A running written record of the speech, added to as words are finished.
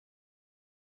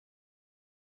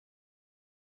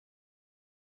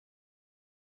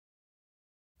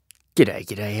G'day,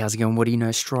 g'day. How's it going? What do you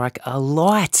know? Strike a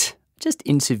light. Just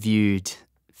interviewed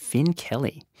Finn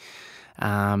Kelly,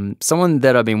 someone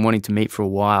that I've been wanting to meet for a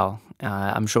while.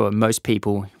 I'm sure most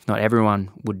people, if not everyone,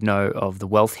 would know of the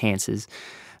Wealth Hansers,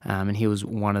 and he was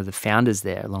one of the founders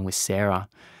there, along with Sarah.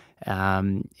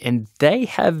 And they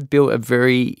have built a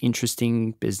very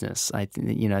interesting business.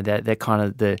 They're kind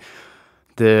of the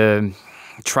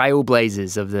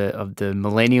trailblazers of the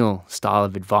millennial style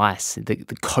of advice,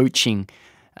 the coaching.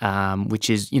 Which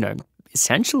is,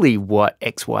 essentially what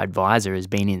XY Advisor has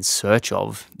been in search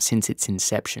of since its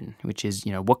inception, which is,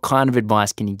 what kind of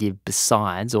advice can you give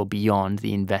besides or beyond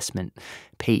the investment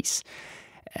piece?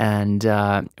 And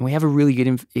we have a really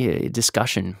good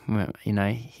discussion.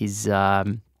 He's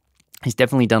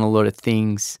definitely done a lot of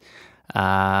things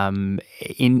in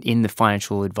the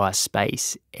financial advice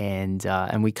space, and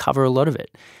we cover a lot of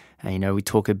it. We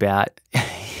talk about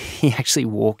he actually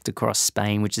walked across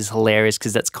Spain, which is hilarious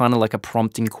because that's kind of like a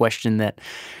prompting question that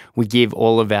we give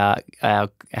all of our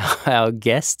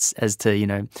guests as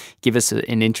to, give us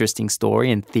an interesting story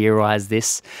and theorize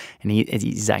this. And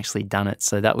he's actually done it.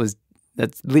 So that's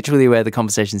literally where the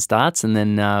conversation starts. And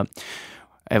then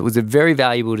it was a very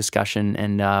valuable discussion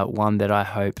and one that I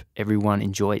hope everyone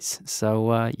enjoys.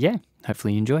 So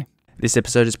hopefully you enjoy. This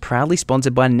episode is proudly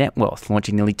sponsored by NetWealth.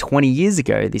 Launching nearly 20 years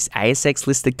ago, this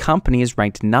ASX-listed company is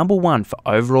ranked #1 for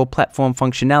overall platform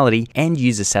functionality and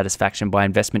user satisfaction by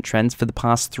Investment Trends for the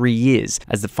past 3 years.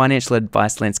 As the financial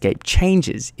advice landscape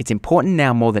changes, it's important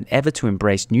now more than ever to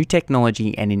embrace new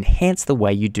technology and enhance the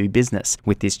way you do business.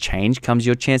 With this change comes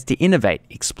your chance to innovate,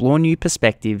 explore new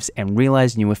perspectives, and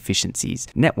realize new efficiencies.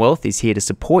 NetWealth is here to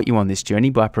support you on this journey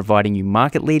by providing you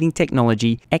market-leading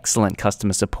technology, excellent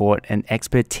customer support, and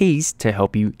expertise to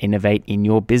help you innovate in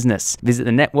your business. Visit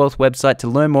the NetWealth website to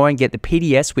learn more and get the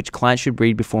PDS, which clients should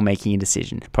read before making a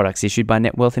decision. Products issued by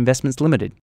NetWealth Investments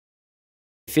Limited.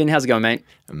 Finn, how's it going, mate?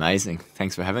 Amazing.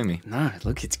 Thanks for having me. No,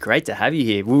 look, it's great to have you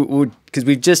here. Because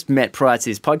we've just met prior to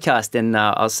this podcast, and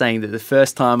I was saying that the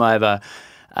first time I ever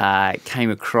came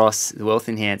across the Wealth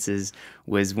Enhancers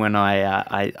was when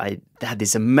I had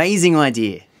this amazing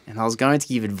idea. And I was going to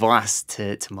give advice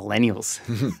to millennials.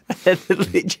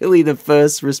 And literally the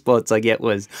first response I get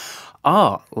was,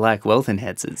 like wealth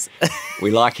enhancers.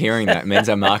 We like hearing that. It means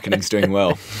our marketing's doing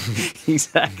well.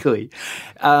 Exactly.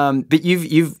 But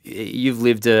you've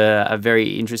lived a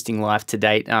very interesting life to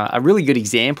date. A really good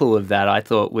example of that, I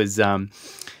thought, was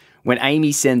when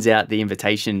Amy sends out the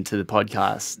invitation to the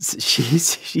podcast. She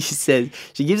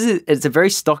gives it. It's a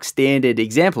very stock standard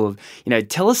example of,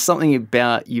 tell us something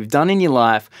about you've done in your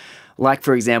life. Like,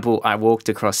 for example, I walked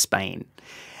across Spain,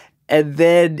 and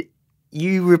then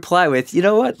you reply with, you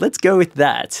know what? Let's go with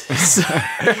that. So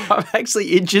I'm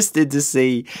actually interested to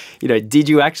see, did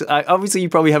you actually? Obviously, you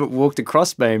probably haven't walked across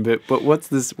Spain, but what's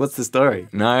the story?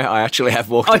 No, I actually have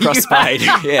walked across Spain.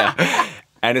 Yeah.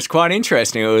 And it's quite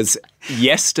interesting.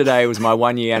 Yesterday was my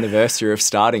 1 year anniversary of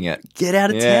starting it. Get out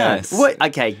of town. What?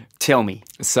 Okay, tell me.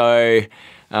 So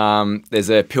there's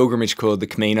a pilgrimage called the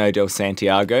Camino del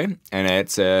Santiago, and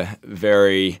it's a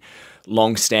very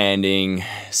long-standing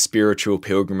spiritual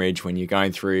pilgrimage when you're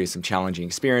going through some challenging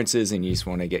experiences and you just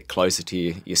want to get closer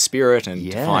to your spirit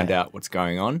and to find out what's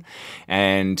going on.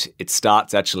 And it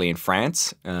starts actually in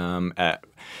France at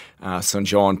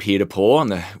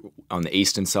Saint-Jean-Pied-de-Port on the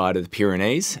eastern side of the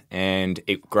Pyrenees, and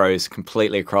it grows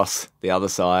completely across the other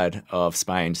side of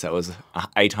Spain. So it was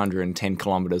 810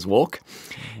 kilometres walk.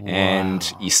 Wow.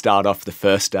 And you start off the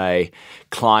first day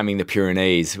climbing the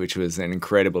Pyrenees, which was an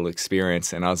incredible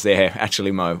experience. And I was there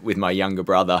actually with my younger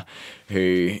brother,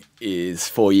 who is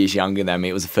 4 years younger than me.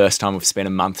 It was the first time we've spent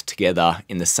a month together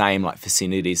in the same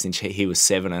vicinities since he was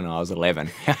 7 and I was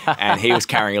 11. And he was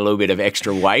carrying a little bit of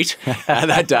extra weight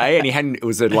that day, and it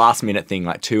was a last minute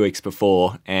thing, 2 weeks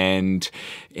before. And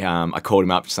I called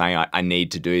him up saying, I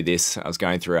need to do this. I was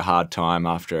going through a hard time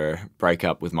after a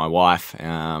breakup with my wife.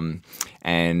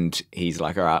 And he's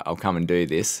like, all right, I'll come and do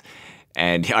this.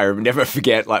 And I never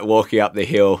forget walking up the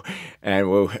hill,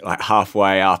 and we're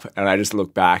halfway up, and I just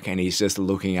look back and he's just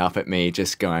looking up at me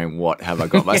just going, what have I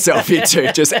got myself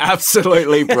into? Just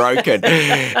absolutely broken.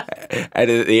 And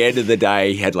at the end of the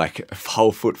day, he had a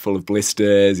whole foot full of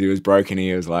blisters. He was broken.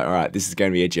 He was like, all right, this is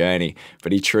going to be a journey.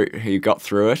 But he got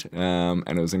through it, and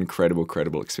it was an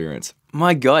incredible experience.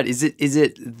 My God, is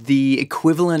it the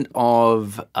equivalent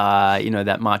of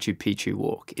that Machu Picchu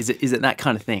walk? Is it that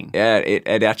kind of thing? Yeah,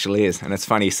 it actually is, and it's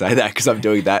funny you say that because I'm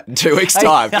doing that in 2 weeks'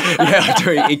 time. Yeah, I'm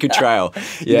doing Inca Trail.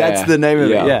 Yeah, that's the name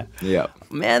of it. Yeah.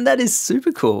 Man, that is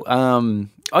super cool.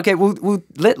 Okay, well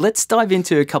let's dive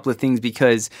into a couple of things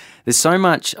because there's so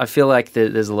much. I feel like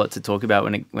there's a lot to talk about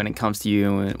when it comes to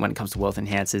you and when it comes to wealth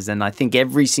enhancers. And I think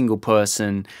every single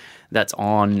person that's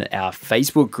on our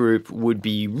Facebook group would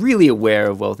be really aware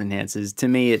of wealth enhancers. To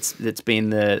me, it's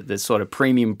been the sort of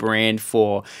premium brand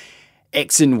for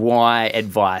X and Y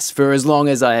advice for as long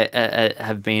as I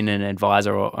have been an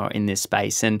advisor or in this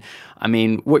space. And I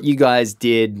mean, what you guys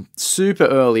did super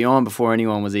early on before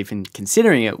anyone was even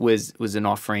considering it was an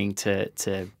offering to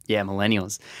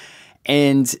millennials.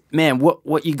 And man,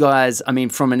 what you guys, I mean,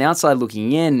 from an outside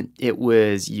looking in, it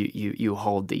was you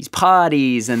hold these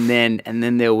parties, and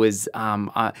then there was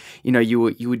you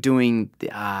were doing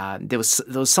there was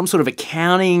some sort of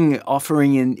accounting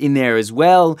offering in there as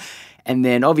well. And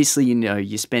then obviously,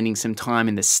 you're spending some time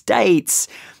in the States,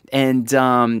 and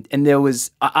there was,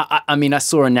 I mean, I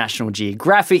saw a National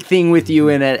Geographic thing with you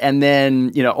in it, and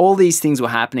then, all these things were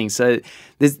happening. So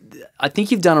I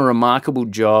think you've done a remarkable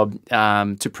job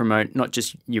to promote not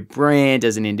just your brand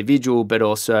as an individual, but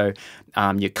also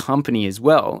your company as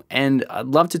well. And I'd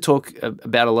love to talk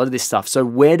about a lot of this stuff. So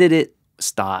where did it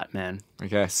start, man?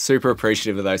 Okay, super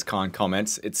appreciative of those kind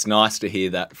comments. It's nice to hear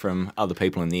that from other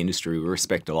people in the industry we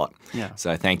respect a lot. Yeah.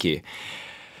 So thank you.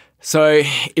 So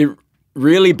it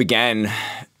really began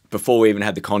before we even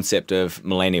had the concept of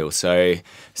millennials. So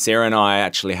Sarah and I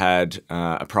actually had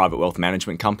a private wealth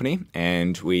management company,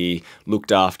 and we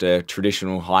looked after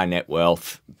traditional high net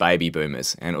wealth baby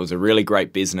boomers. And it was a really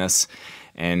great business.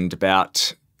 And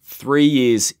about 3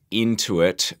 years into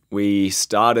it, we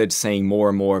started seeing more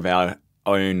and more of our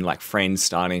own friends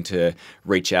starting to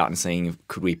reach out and seeing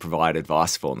could we provide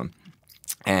advice for them.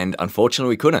 And unfortunately,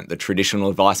 we couldn't. The traditional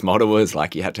advice model was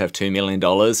you had to have $2 million,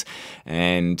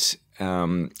 and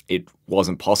it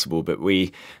wasn't possible. But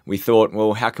we thought,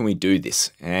 well, how can we do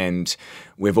this? And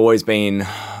we've always been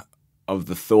of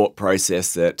the thought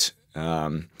process that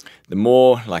the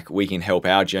more we can help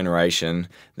our generation,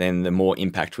 then the more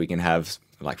impact we can have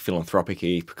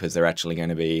philanthropically, because they're actually going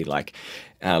to be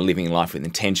living life with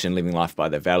intention, living life by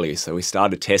their values. So we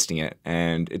started testing it,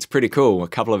 and it's pretty cool. A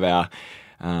couple of our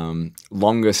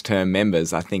longest term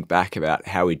members, I think back about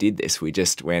how we did this. We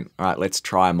just went, all right, let's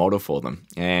try a model for them.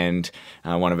 And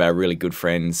one of our really good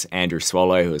friends, Andrew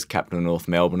Swallow, who was captain of North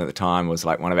Melbourne at the time, was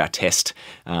one of our test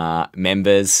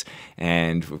members.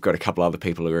 And we've got a couple other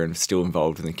people who are still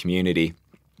involved in the community.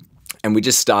 And we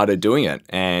just started doing it.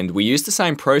 And we used the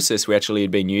same process we actually had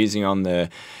been using on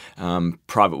the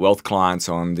private wealth clients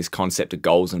on this concept of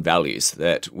goals and values,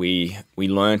 that we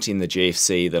learnt in the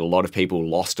GFC that a lot of people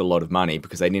lost a lot of money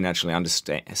because they didn't actually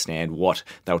understand what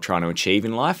they were trying to achieve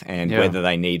in life and whether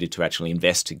they needed to actually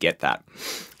invest to get that.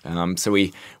 So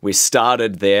we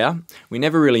started there. We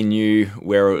never really knew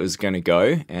where it was going to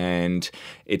go. And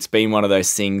it's been one of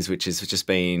those things which has just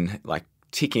been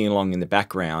ticking along in the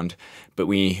background, but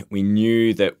we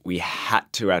knew that we had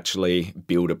to actually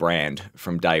build a brand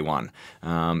from day one.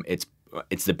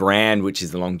 It's the brand which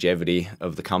is the longevity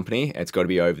of the company. It's got to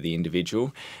be over the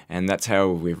individual, and that's how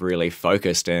we've really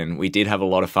focused. And we did have a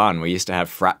lot of fun. We used to have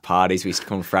frat parties. We used to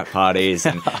call them frat parties,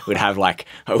 and we'd have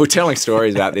we were telling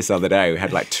stories about this the other day. We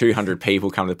had 200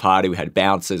 people come to the party. We had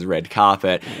bouncers, red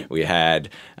carpet. We had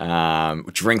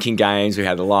drinking games. We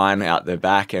had a line out the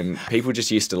back, and people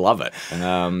just used to love it.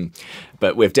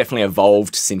 But we've definitely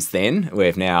evolved since then.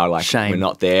 We've now we're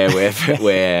not there.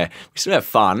 We still have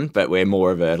fun, but we're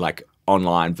more of a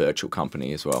online virtual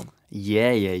company as well.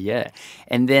 Yeah.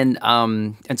 And then,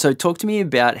 and so talk to me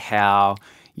about how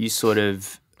you sort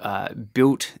of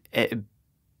built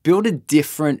a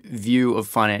different view of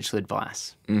financial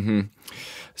advice. Mm-hmm.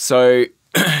 So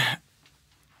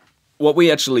what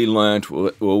we actually learned,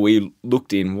 we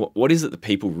looked in, what is it that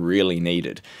people really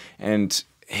needed? And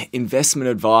investment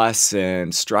advice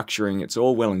and structuring, it's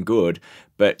all well and good,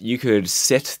 but you could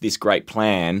set this great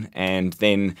plan and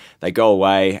then they go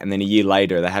away, and then a year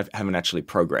later they haven't actually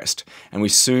progressed. And we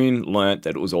soon learnt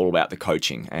that it was all about the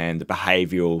coaching and the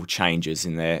behavioural changes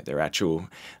in their actual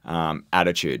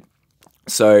attitude.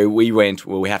 So we went,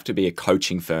 well, we have to be a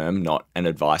coaching firm, not an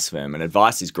advice firm. And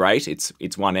advice is great.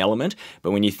 It's one element.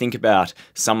 But when you think about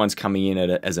someone's coming in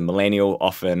as a millennial,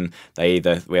 often we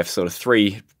have sort of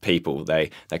three people. They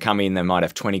come in, they might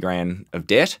have 20 grand of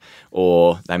debt,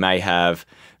 or they may have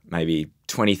maybe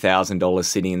 $20,000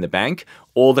 sitting in the bank,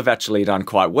 or they've actually done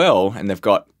quite well and they've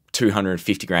got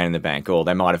 250 grand in the bank, or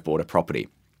they might have bought a property.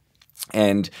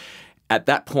 And at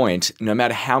that point, no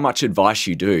matter how much advice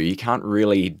you do, you can't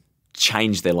really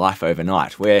change their life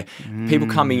overnight. Where people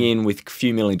coming in with a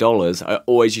few $1 million, I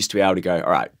always used to be able to go,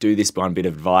 all right, do this one bit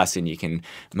of advice and you can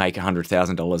make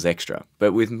 $100,000 extra.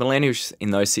 But with millennials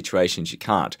in those situations, you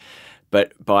can't.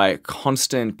 But by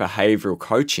constant behavioral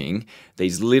coaching,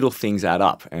 these little things add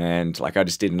up. And like I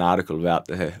just did an article about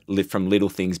from little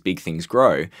things, big things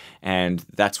grow. And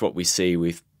that's what we see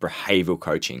with behavioral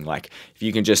coaching. Like if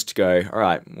you can just go, all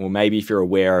right, well, maybe if you're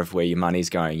aware of where your money's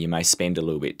going, you may spend a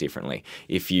little bit differently.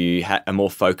 If you are more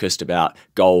focused about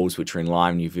goals which are in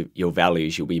line with your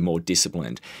values, you'll be more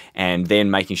disciplined. And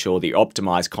then making sure that you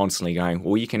optimize constantly, going,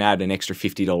 well, you can add an extra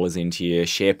 $50 into your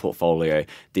share portfolio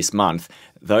this month.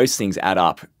 Those things add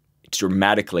up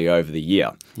dramatically over the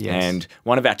year. Yes. And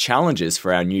one of our challenges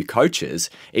for our new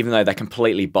coaches, even though they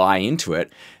completely buy into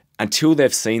it, until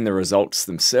they've seen the results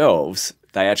themselves,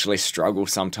 they actually struggle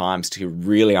sometimes to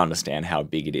really understand how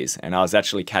big it is. And I was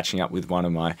actually catching up with one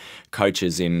of my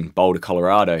coaches in Boulder,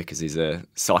 Colorado, because he's a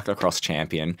cyclocross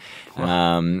champion.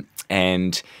 Wow.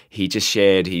 And he just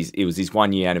shared, it was his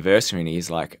 1 year anniversary, and he's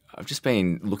like, I've just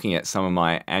been looking at some of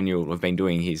my I've been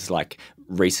doing his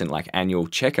recent annual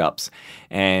checkups,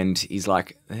 and he's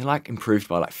like, they're improved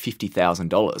by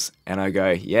 $50,000. And I go,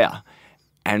 yeah.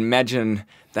 And imagine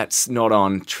that's not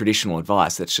on traditional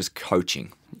advice, that's just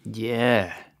coaching.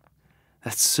 Yeah,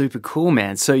 that's super cool,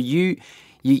 man. So you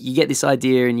get this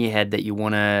idea in your head that you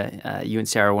and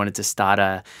Sarah wanted to start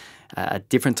a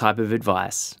different type of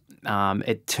advice.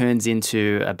 It turns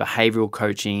into a behavioral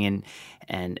coaching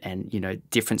and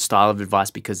different style of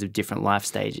advice because of different life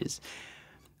stages.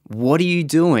 What are you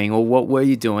doing, or what were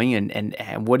you doing, and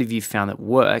what have you found that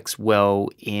works well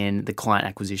in the client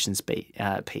acquisition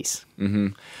piece? Mm-hmm.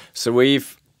 So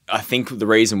I think the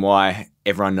reason why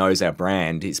everyone knows our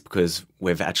brand is because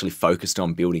we've actually focused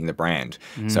on building the brand.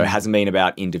 So it hasn't been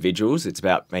about individuals, it's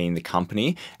about being the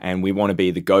company, and we want to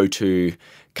be the go-to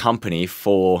company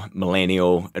for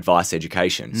millennial advice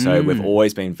education. So we've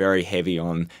always been very heavy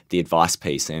on the advice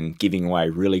piece and giving away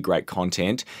really great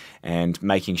content and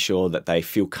making sure that they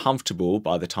feel comfortable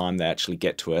by the time they actually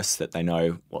get to us, that they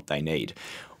know what they need.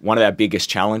 One of our biggest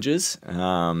challenges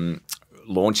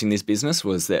launching this business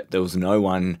was that there was no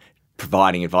one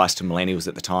providing advice to millennials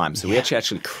at the time. So we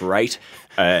actually create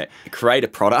a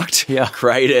product,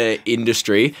 create an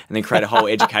industry, and then create a whole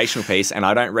educational piece. And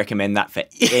I don't recommend that for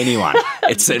anyone.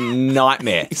 It's a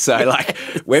nightmare. So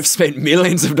we've spent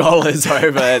millions of dollars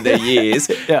over the years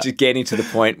just getting to the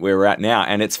point where we're at now.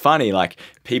 And it's funny,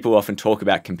 people often talk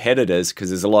about competitors because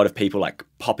there's a lot of people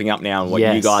popping up now and what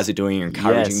you guys are doing and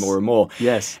encouraging more and more.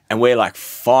 Yes. And we're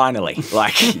finally,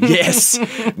 yes,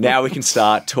 now we can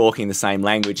start talking the same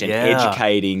language and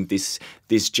educating this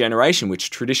generation, which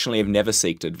traditionally have never sought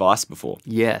advice before.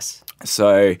 Yes.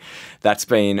 So that's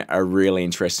been a really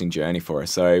interesting journey for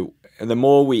us. So the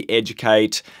more we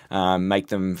educate, make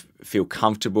them feel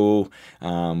comfortable.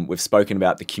 We've spoken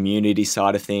about the community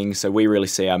side of things. So we really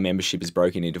see our membership is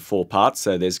broken into 4 parts.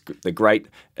 So there's the great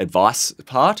advice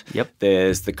part. Yep.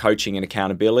 There's the coaching and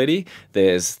accountability.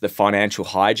 There's the financial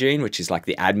hygiene, which is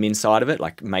the admin side of it,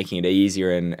 making it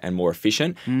easier and more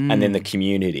efficient. And then the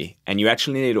community. And you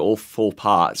actually need all 4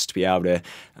 parts to be able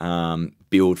to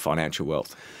build financial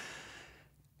wealth.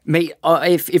 Me,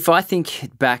 if I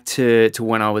think back to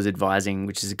when I was advising,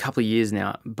 which is a couple of years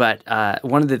now, but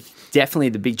one of definitely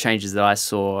the big changes that I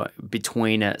saw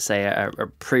between, a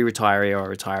pre-retiree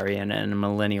or a retiree and a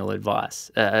millennial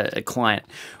a client,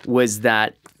 was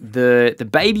that the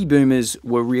baby boomers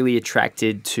were really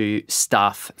attracted to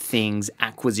stuff, things,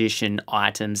 acquisition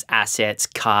items, assets,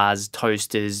 cars,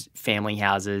 toasters, family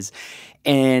houses.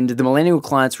 And the millennial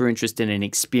clients were interested in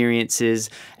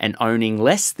experiences and owning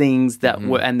less things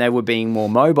and they were being more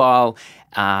mobile.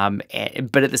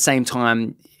 But at the same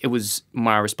time, it was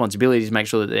my responsibility to make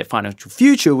sure that their financial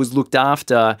future was looked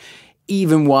after,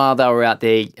 even while they were out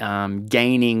there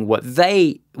gaining what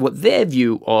their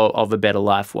view of a better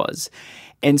life was.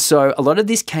 And so a lot of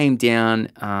this came down,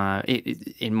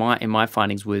 in my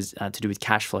findings, was to do with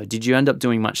cash flow. Did you end up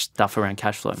doing much stuff around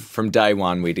cash flow? From day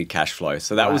one, we did cash flow.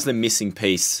 So that was the missing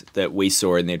piece that we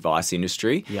saw in the advice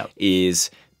industry. Is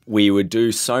we would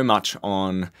do so much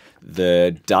on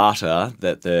the data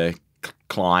that the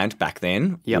client back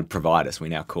then would provide us. We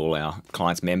now call our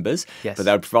clients members. Yes. But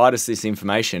they would provide us this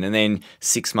information, and then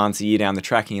 6 months, a year down the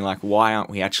track, and you're like, why aren't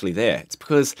we actually there? It's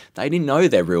because they didn't know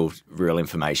their real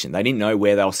information. They didn't know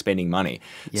where they were spending money.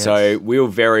 Yes. So we were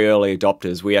very early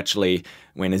adopters. We actually,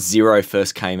 when a Xero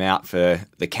first came out for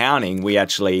the counting, we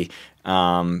actually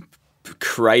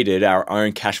created our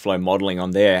own cash flow modeling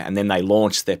on there, and then they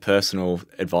launched their personal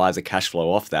advisor cash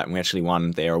flow off that, and we actually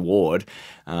won their award.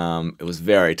 It was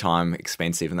very time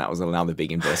expensive, and that was another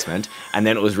big investment. And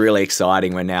then it was really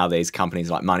exciting when now these companies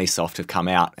like MoneySoft have come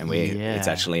out, and it's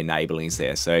actually enabling us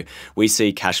there. So we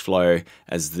see cash flow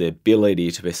as the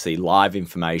ability to see live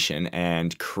information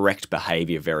and correct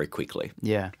behavior very quickly.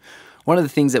 Yeah. one of the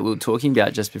things that we were talking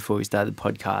about just before we started the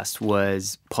podcast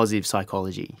was positive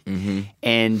psychology.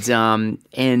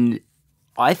 And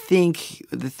I think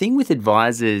the thing with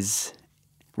advisors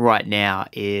right now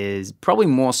is probably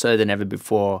more so than ever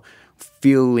before,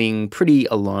 feeling pretty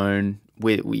alone.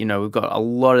 We've got a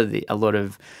lot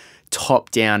of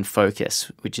top-down focus,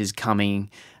 which is coming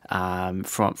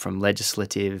from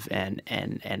legislative and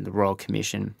the Royal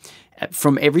Commission,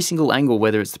 from every single angle,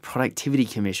 whether it's the Productivity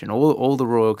Commission or the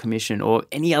Royal Commission or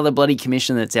any other bloody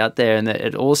commission that's out there, and that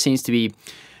it all seems to be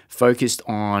focused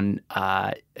on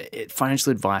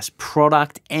financial advice,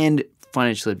 product and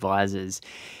financial advisors.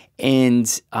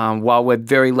 And while we're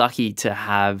very lucky to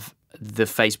have the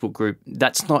Facebook group,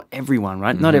 that's not everyone,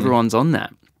 right? Not everyone's on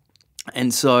that.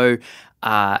 And so,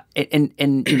 one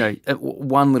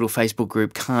little Facebook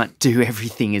group can't do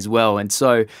everything as well. And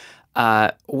so,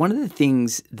 one of the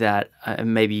things that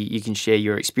maybe you can share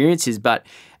your experiences, but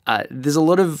there's a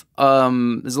lot of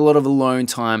alone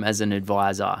time as an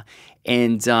advisor,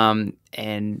 and there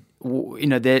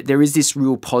is this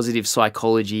real positive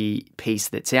psychology piece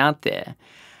that's out there.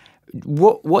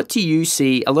 What do you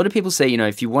see? A lot of people say,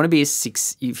 if you want to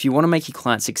make your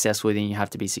client successful, then you have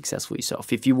to be successful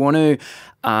yourself. If you want to,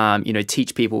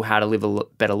 teach people how to live a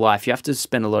better life, you have to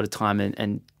spend a lot of time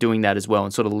and doing that as well,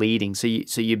 and sort of leading. So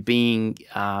you're being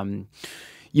on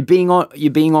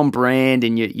brand,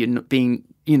 and you're not being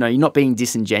you're not being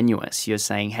disingenuous. You're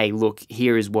saying, hey, look,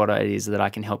 here is what it is that I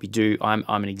can help you do. I'm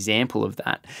an example of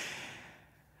that.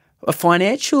 A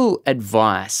financial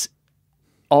advice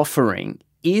offering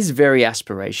is very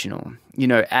aspirational.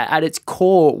 At its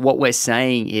core, what we're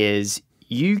saying is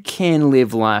you can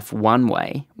live life one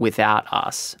way without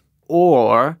us,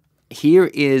 or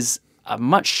here is a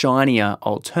much shinier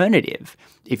alternative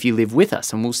if you live with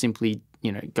us, and we'll simply,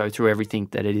 go through everything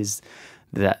that it is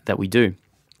that we do.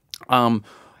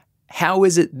 How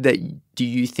is it that do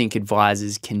you think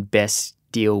advisors can best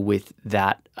deal with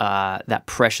that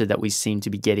pressure that we seem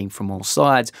to be getting from all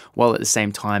sides, while at the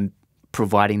same time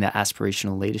providing that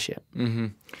aspirational leadership?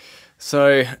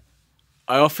 So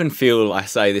I often feel, I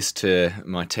say this to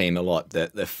my team a lot,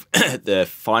 that the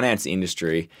finance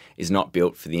industry is not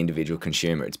built for the individual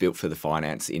consumer. It's built for the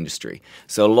finance industry.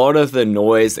 So a lot of the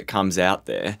noise that comes out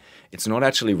there, it's not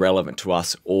actually relevant to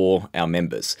us or our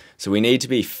members. So we need to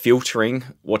be filtering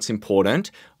what's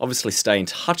important, obviously stay in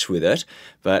touch with it,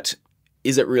 but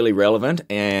is it really relevant,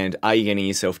 and are you getting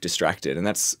yourself distracted? And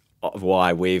that's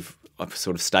why I've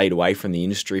sort of stayed away from the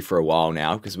industry for a while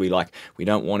now, because we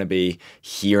don't want to be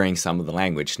hearing some of the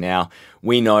language. Now,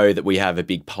 we know that we have a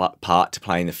big part to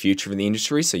play in the future of the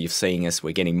industry. So you've seen us,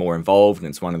 we're getting more involved, and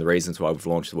it's one of the reasons why we've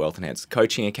launched the Wealth Enhanced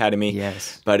Coaching Academy.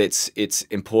 Yes. But it's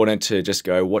important to just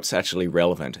go, what's actually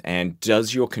relevant? And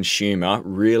does your consumer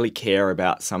really care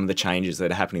about some of the changes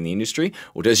that are happening in the industry?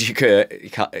 Or does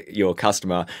your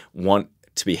customer want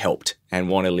to be helped and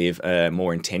want to live a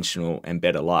more intentional and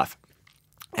better life?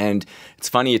 And it's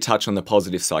funny you touch on the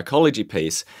positive psychology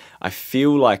piece. I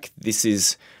feel like this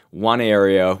is one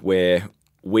area where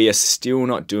we are still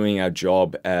not doing our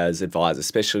job as advisors,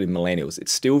 especially millennials.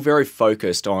 It's still very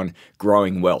focused on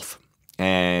growing wealth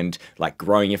and like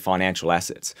growing your financial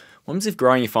assets. What happens if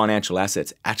growing your financial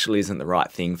assets actually isn't the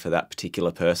right thing for that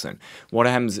particular person? What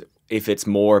happens if it's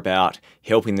more about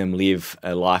helping them live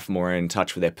a life more in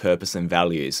touch with their purpose and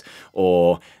values,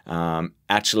 or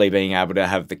actually being able to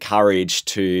have the courage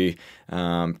to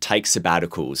take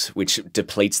sabbaticals, which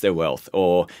depletes their wealth,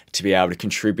 or to be able to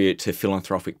contribute to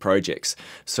philanthropic projects?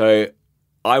 So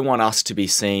I want us to be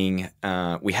seeing,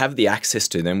 we have the access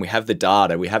to them, we have the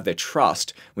data, we have their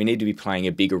trust. We need to be playing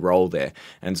a bigger role there.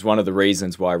 And it's one of the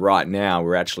reasons why right now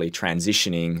we're actually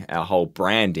transitioning our whole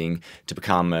branding to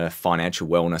become a financial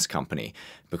wellness company,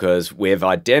 because we've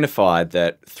identified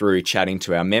that through chatting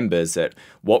to our members that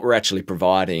what we're actually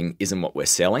providing isn't what we're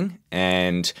selling,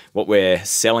 and what we're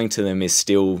selling to them is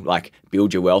still like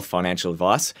build your wealth financial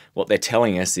advice. What they're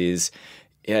telling us is,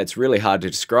 yeah, it's really hard to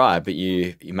describe, but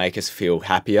you make us feel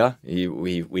happier.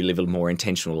 We live a more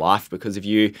intentional life because of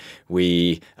you.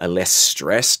 We are less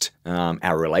stressed.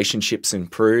 Our relationships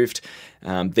improved.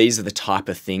 These are the type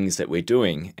of things that we're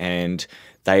doing. And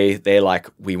they're like,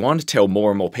 we want to tell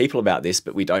more and more people about this,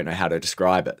 but we don't know how to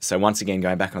describe it. So once again,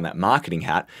 going back on that marketing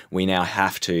hat, we now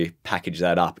have to package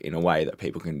that up in a way that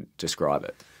people can describe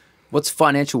it. What's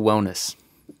financial wellness?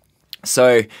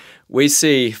 So we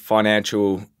see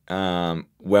financial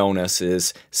wellness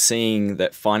is seeing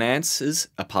that finances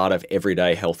are part of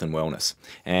everyday health and wellness.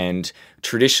 And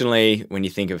traditionally, when you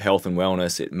think of health and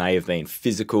wellness, it may have been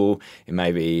physical, it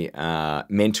may be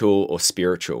mental or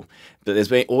spiritual. But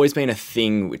there's always been a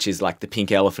thing which is like the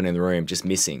pink elephant in the room just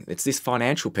missing. It's this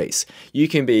financial piece. You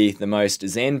can be the most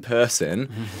zen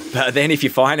person, but then if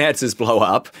your finances blow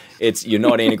up, you're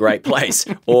not in a great place.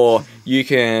 Or you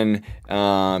can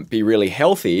be really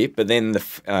healthy, but then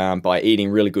by eating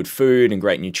really good food and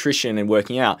great nutrition and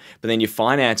working out, but then your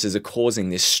finances are causing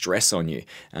this stress on you.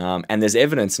 And there's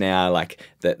evidence now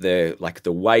that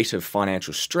the weight of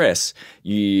financial stress,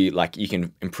 you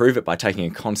can improve it by taking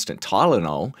a constant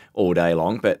Tylenol all day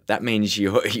long, but that means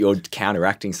you're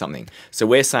counteracting something. So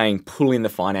we're saying pull in the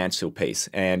financial piece,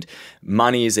 and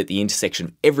money is at the intersection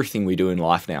of everything we do in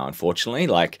life now, unfortunately.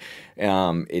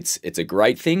 It's a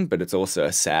great thing, but it's also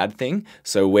a sad thing.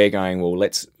 So we're going, well,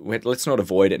 let's not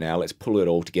avoid it now. Let's pull it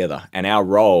all together. And our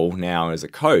role now as a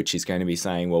coach is going to be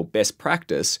saying, well, best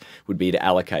practice would be to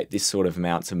allocate this sort of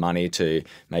amounts of money to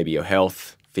maybe your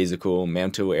health, physical,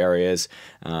 mental areas.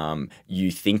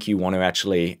 You think you want to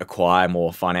actually acquire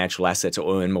more financial assets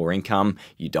or earn more income.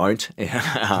 You don't.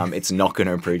 It's not going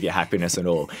to improve your happiness at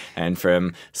all. And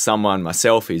from someone,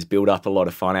 myself, who's built up a lot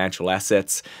of financial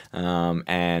assets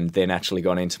and then actually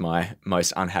got into my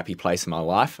most unhappy place in my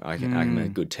life, I'm a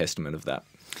good testament of that.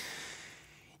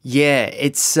 Yeah,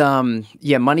 it's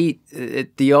money.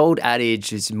 The old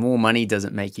adage is more money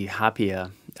doesn't make you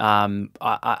happier.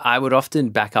 I would often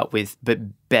back up with, but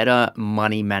better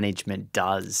money management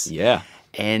does. Yeah.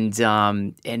 And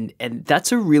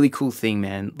that's a really cool thing,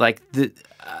 man.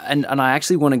 And I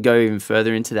actually want to go even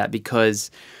further into that,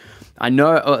 because I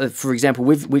know, for example,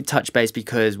 we've touched base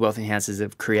because Wealth Enhancers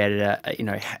have created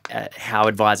how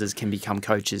advisors can become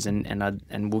coaches,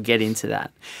 and we'll get into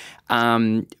that.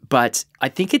 But I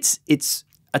think it's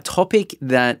a topic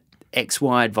that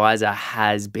XY Advisor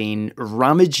has been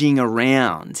rummaging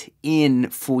around in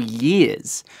for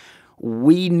years.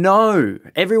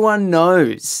 Everyone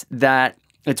knows that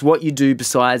it's what you do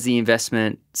besides the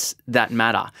investments that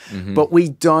matter. Mm-hmm. But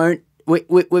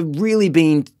we've really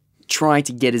been trying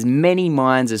to get as many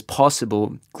minds as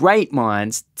possible, great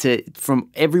minds, from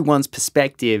everyone's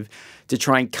perspective, to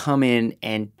try and come in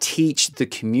and teach the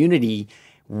community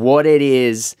what it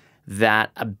is that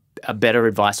a better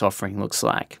advice offering looks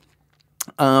like.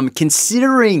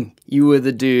 Considering you were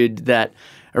the dude that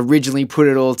originally put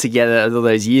it all together all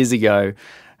those years ago,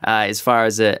 as far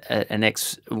as an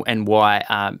X and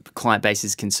Y client base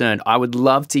is concerned, I would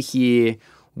love to hear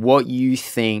what you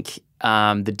think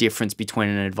the difference between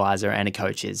an advisor and a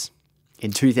coach is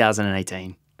in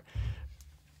 2018.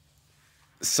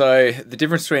 So the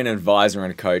difference between an advisor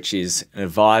and a coach is an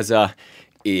advisor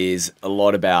is a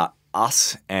lot about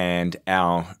us and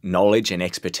our knowledge and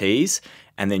expertise,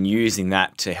 and then using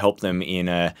that to help them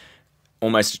in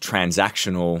almost a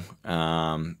transactional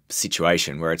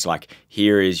situation where it's like,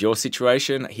 here is your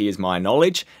situation, here's my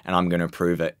knowledge, and I'm going to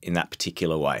improve it in that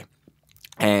particular way.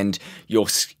 And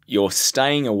you're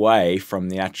staying away from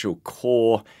the actual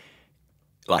core,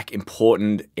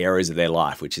 important areas of their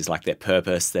life, which is their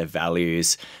purpose, their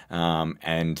values,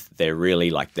 and they're really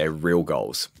their real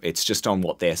goals. It's just on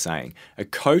what they're saying. A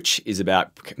coach is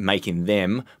about making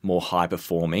them more high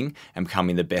performing and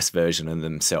becoming the best version of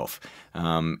themselves,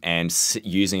 and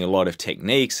using a lot of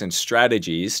techniques and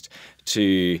strategies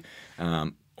to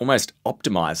almost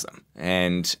optimize them.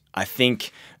 And I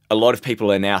think a lot of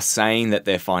people are now saying that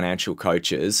they're financial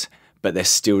coaches, but they're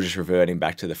still just reverting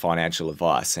back to the financial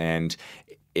advice. And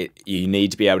you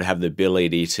need to be able to have the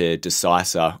ability to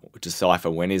decipher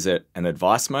when is it an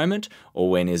advice moment or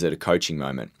when is it a coaching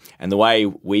moment. And the way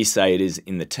we say it is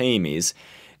in the team is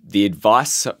the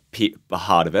advice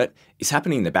part of it is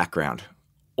happening in the background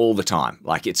all the time.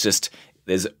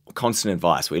 There's constant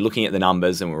advice. We're looking at the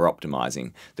numbers and we're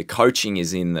optimizing. The coaching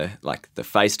is in the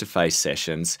face-to-face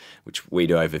sessions, which we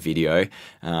do over video,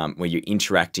 where you're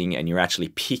interacting and you're actually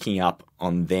picking up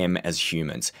on them as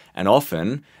humans. And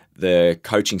often the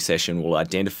coaching session will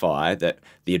identify that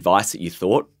the advice that you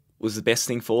thought was the best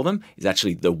thing for them is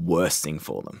actually the worst thing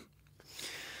for them.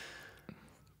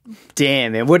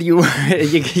 Damn, man. What do you're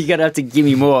going to have to give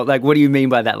me more. What do you mean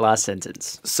by that last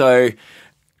sentence? So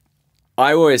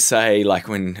I always say,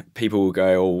 when people will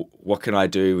go, oh, what can I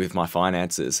do with my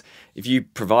finances? If you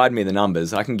provide me the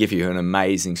numbers, I can give you an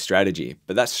amazing strategy.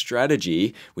 But that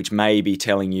strategy, which may be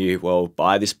telling you, well,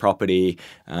 buy this property,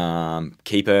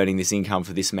 keep earning this income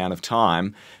for this amount of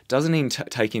time, doesn't even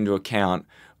take into account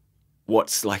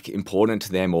what's important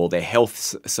to them, or their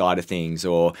health side of things,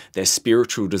 or their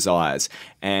spiritual desires.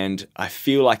 And I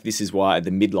feel like this is why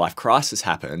the midlife crisis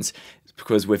happens,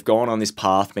 because we've gone on this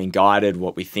path, been guided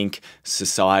what we think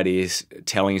society is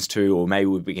telling us to, or maybe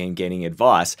we've been getting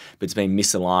advice, but it's been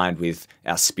misaligned with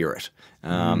our spirit.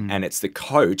 And it's the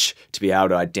coach to be able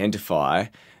to identify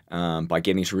by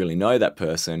getting to really know that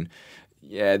person,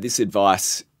 yeah, this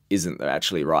advice isn't the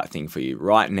actually right thing for you.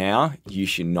 Right now, you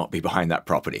should not be buying that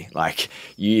property. Like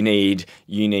you need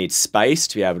space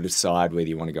to be able to decide whether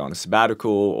you want to go on a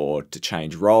sabbatical or to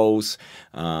change roles.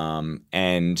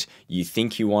 And you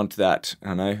think you want that, I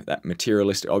don't know, that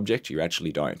materialistic object, you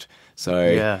actually don't.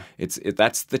 So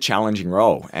that's the challenging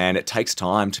role, and it takes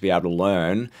time to be able to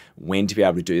learn when to be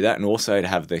able to do that, and also to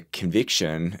have the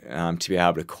conviction to be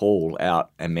able to call out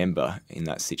a member in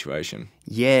that situation.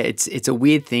 Yeah, it's a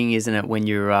weird thing, isn't it, when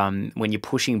you're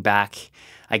pushing back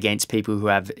against people who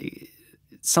have.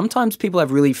 Sometimes people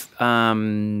have really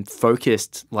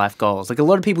focused life goals. Like a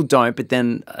lot of people don't, but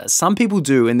then some people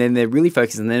do, and then they're really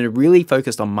focused, and then they're really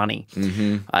focused on money.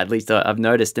 At least I've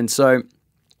noticed, and so.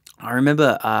 I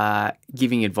remember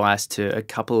giving advice to a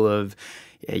couple of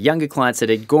younger clients that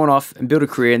had gone off and built a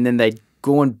career, and then they'd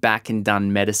gone back and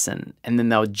done medicine, and then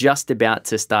they were just about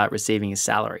to start receiving a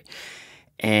salary.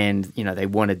 And, you know, they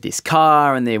wanted this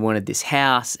car and they wanted this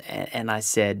house. And I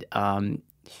said,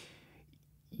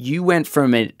 you went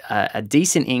from a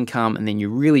decent income and then you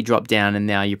really dropped down, and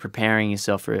now you're preparing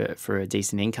yourself for a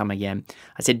decent income again.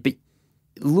 I said, but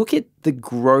look at the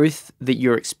growth that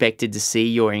you're expected to see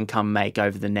your income make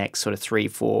over the next sort of 3,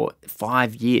 4,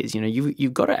 5 years. You know,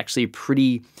 you've got actually a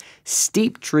pretty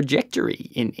steep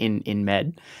trajectory in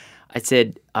med. I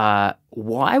said,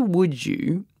 why would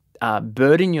you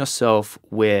burden yourself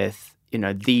with, you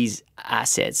know, these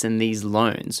assets and these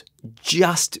loans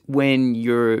just when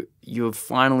you're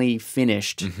finally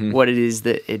finished what it is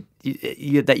that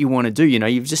that you want to do? You know,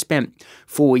 you've just spent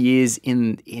 4 years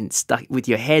in stuck with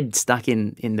your head stuck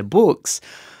in the books.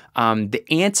 The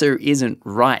answer isn't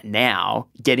right now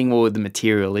getting all of the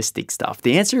materialistic stuff.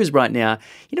 The answer is right now,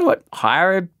 you know what?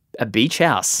 Hire a beach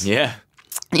house. Yeah.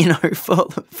 You know,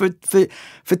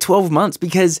 for 12 months,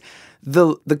 because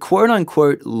the quote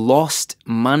unquote lost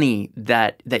money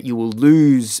that you will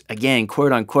lose again,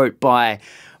 quote unquote, by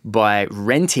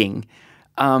renting,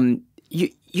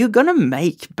 you're gonna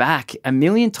make back 1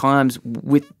 million times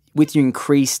with your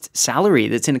increased salary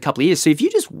that's in a couple of years. So if you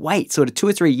just wait sort of 2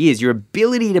 or 3 years, your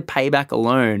ability to pay back a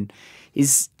loan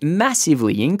is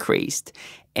massively increased,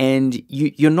 and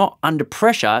you're not under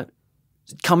pressure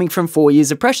coming from 4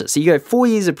 years of pressure. So you go 4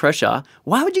 years of pressure.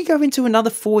 Why would you go into another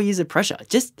 4 years of pressure?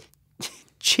 Just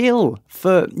chill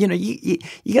for, you know, you're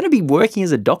going to be working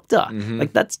as a doctor.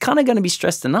 Like that's kind of going to be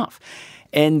stressed enough.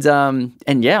 And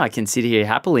yeah, I can sit here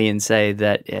happily and say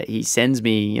that he sends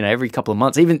me, you know, every couple of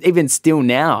months, even still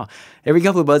now, every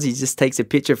couple of months he just takes a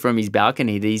picture from his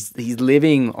balcony. He's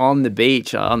living on the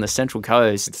beach on the Central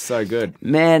Coast. It's so good,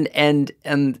 man. And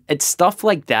it's stuff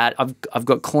like that. I've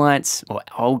got clients, or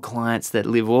old clients, that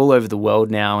live all over the world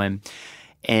now,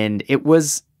 and it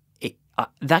was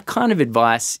that kind of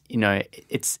advice. You know,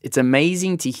 it's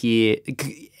amazing to hear,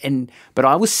 but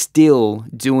I was still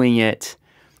doing it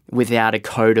without a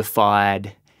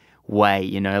codified way,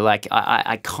 you know, like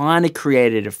I kind of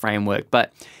created a framework,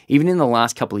 but even in the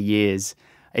last couple of years,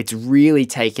 it's really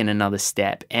taken another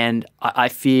step. And I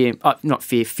feel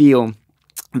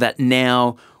that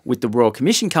now with the Royal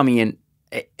Commission coming in,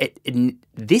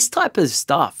 this type of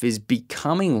stuff is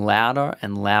becoming louder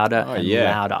and louder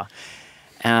louder.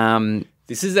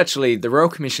 This is actually, the Royal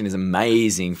Commission is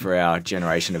amazing for our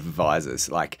generation of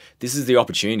advisors. Like, this is the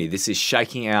opportunity. This is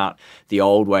shaking out the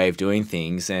old way of doing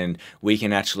things, and we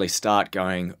can actually start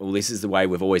going, well, this is the way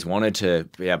we've always wanted to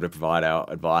be able to provide our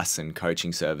advice and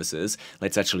coaching services.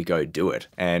 Let's actually go do it.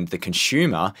 And the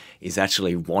consumer is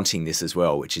actually wanting this as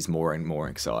well, which is more and more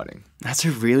exciting. That's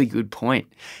a really good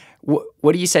point.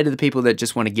 What do you say to the people that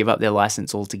just want to give up their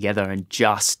license altogether and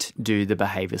just do the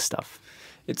behavior stuff?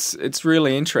 It's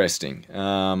really interesting.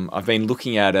 I've been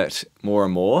looking at it more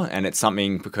and more, and it's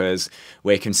something because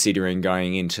we're considering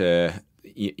going into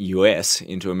US,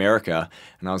 into America,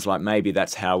 and I was like, maybe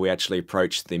that's how we actually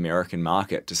approach the American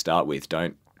market to start with.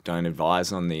 Don't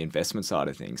advise on the investment side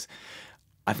of things.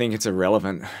 I think it's a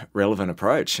relevant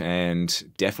approach,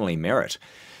 and definitely merit.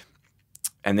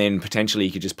 And then potentially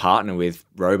you could just partner with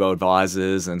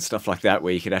robo-advisors and stuff like that,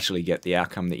 where you could actually get the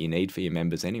outcome that you need for your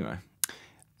members anyway.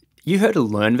 You heard of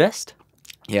LearnVest?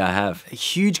 Yeah, I have. A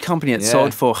huge company that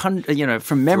sold for, you know,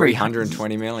 from memory,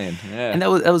 320 million. Yeah, and that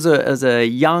was a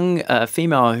young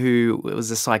female who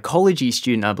was a psychology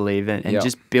student, I believe, and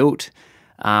just built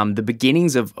the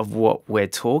beginnings of what we're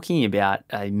talking about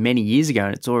many years ago,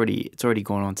 and it's already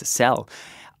gone on to sell.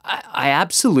 I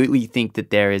absolutely think that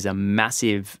there is a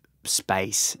massive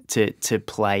space to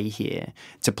play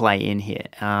in here.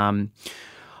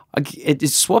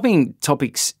 It's swapping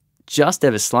topics just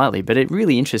ever slightly, but it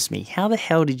really interests me. How the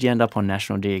hell did you end up on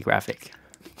National Geographic?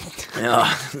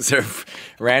 It's a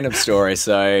random story.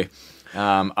 So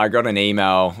I got an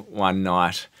email one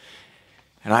night,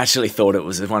 and I actually thought it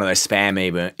was one of those spam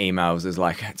emails. It's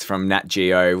like, it's from Nat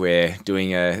Geo. We're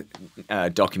doing a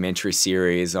documentary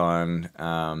series on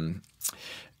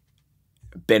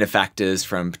benefactors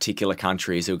from particular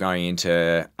countries who are going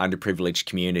into underprivileged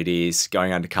communities,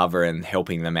 going undercover and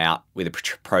helping them out with a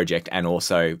project, and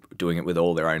also doing it with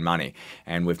all their own money.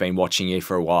 And we've been watching you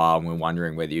for a while, and we're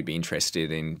wondering whether you'd be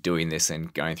interested in doing this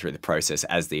and going through the process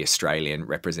as the Australian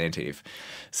representative.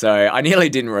 So I nearly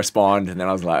didn't respond, and then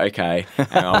I was like, okay.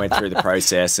 And I went through the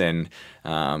process, and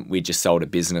we just sold a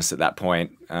business at that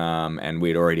point, and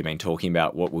we'd already been talking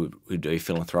about what we would do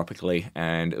philanthropically,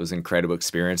 and it was an incredible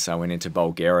experience. I went into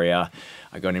Bulgaria.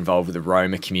 I got involved with the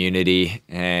Roma community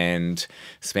and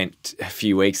spent a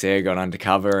few weeks there, got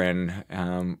undercover, and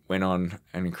went on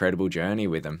an incredible journey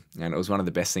with them. And it was one of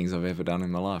the best things I've ever done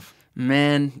in my life.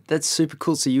 Man, that's super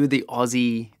cool. So you were the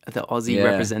Aussie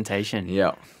representation.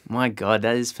 Yeah. My God,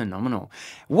 that is phenomenal.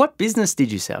 What business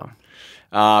did you sell?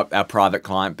 Our private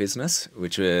client business,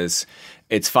 which was,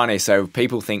 it's funny. So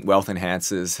people think Wealth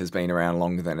Enhancers has been around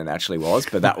longer than it actually was,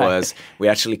 but that was, we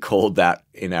actually called that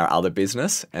in our other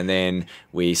business. And then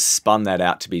we spun that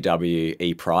out to be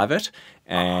WE Private.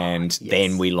 And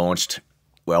then we launched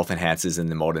Wealth Enhancers in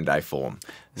the modern day form.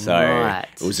 So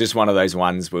it was just one of those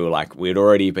ones we were like, we'd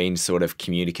already been sort of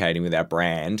communicating with our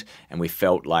brand, and we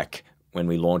felt like when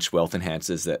we launched Wealth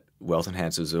Enhancers that Wealth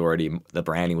Enhancers already, the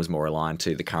branding was more aligned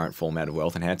to the current format of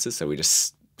Wealth Enhancers. So we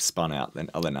just spun out the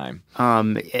other name.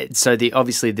 So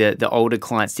obviously the older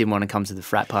clients didn't want to come to the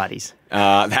frat parties. They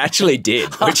actually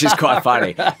did, which is quite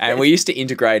funny. And we used to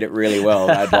integrate it really well.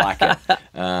 They'd like it.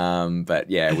 But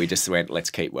yeah, we just went,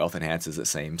 let's keep Wealth Enhancers. It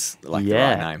seems like the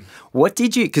right name. What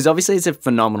did you, because obviously it's a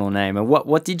phenomenal name, and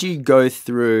what did you go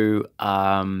through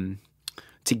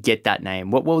to get that name?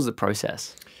 What was the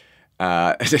process?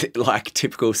 Like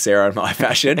typical Sarah and my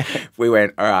fashion, we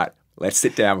went, all right, let's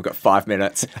sit down. We've got 5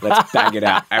 minutes. Let's bang it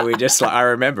out. And we just, like, I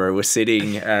remember we were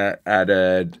sitting at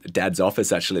a dad's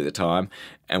office actually at the time,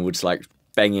 and we're just like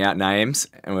banging out names,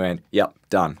 and we went, yep,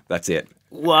 done. That's it.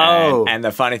 Whoa. And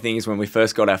the funny thing is, when we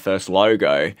first got our first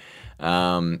logo,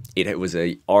 it was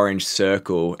an orange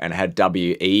circle and it had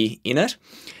WE in it,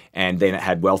 and then it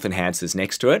had Wealth Enhancers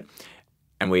next to it.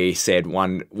 And we said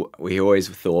we always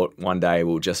thought one day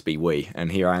we'll just be we.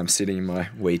 And here I am sitting in my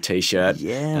we t-shirt.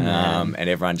 Yeah, man. And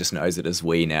everyone just knows it as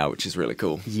we now, which is really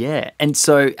cool. Yeah. And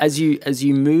so as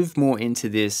you move more into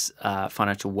this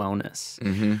financial wellness,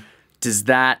 does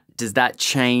that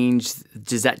change?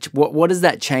 What does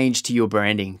that change to your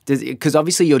branding? Because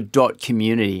obviously your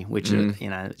 .community, which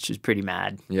which is pretty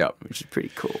mad. Yeah, which is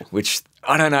pretty cool. Which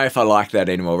I don't know if I like that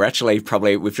anymore. We're actually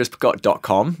we've just got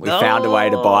 .com. We found a way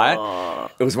to buy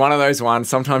it. It was one of those ones,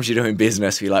 sometimes you're doing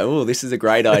business, you're like, oh, this is a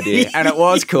great idea. And it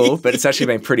was cool, but it's actually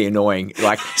been pretty annoying.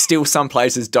 Like, still some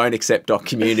places don't accept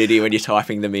 .community when you're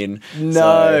typing them in. No.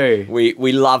 So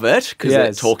we love it because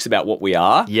it talks about what we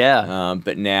are. Yeah.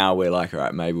 But now we're like, all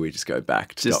right, maybe we just go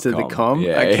back to just to the com?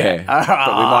 Yeah, okay. Yeah.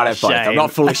 But we might have both. I'm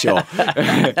not fully sure.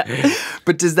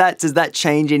 But does that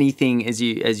change anything as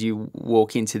you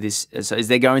walk into this? So is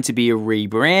there going to be a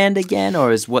rebrand again,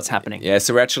 or is what's happening? Yeah,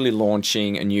 so we're actually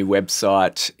launching a new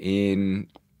website in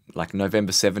like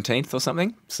November 17th or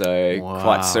something. So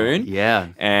quite soon. Yeah.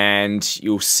 And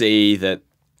you'll see that,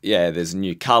 there's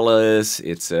new colours.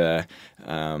 It's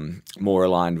more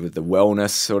aligned with the wellness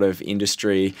sort of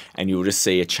industry. And you'll just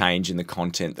see a change in the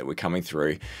content that we're coming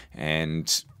through.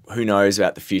 And who knows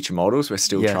about the future models? We're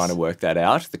still trying to work that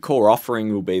out. The core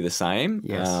offering will be the same,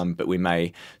 but we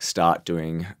may start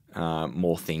doing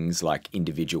more things like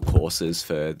individual courses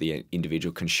for the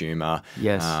individual consumer.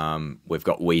 Yes. We've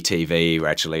got WeTV. We're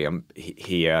actually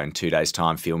here in 2 days'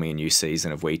 time filming a new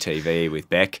season of WeTV with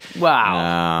Beck.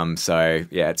 Wow. So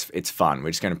yeah, it's fun.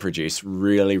 We're just going to produce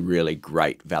really, really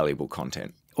great, valuable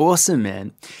content. Awesome,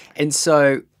 man. And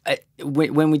so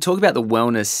when we talk about the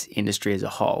wellness industry as a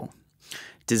whole,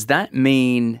 does that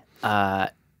mean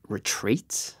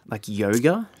retreats, like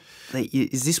yoga? Like,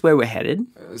 is this where we're headed?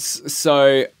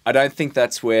 So I don't think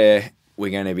that's where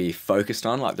we're going to be focused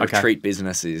on. Like the retreat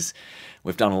business is,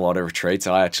 we've done a lot of retreats.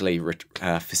 I actually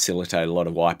facilitate a lot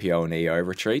of YPO and EO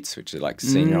retreats, which are like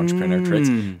senior entrepreneur retreats.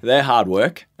 They're hard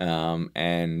work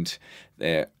and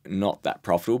they're not that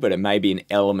profitable, but it may be an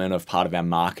element of part of our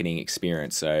marketing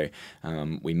experience. So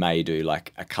we may do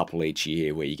like a couple each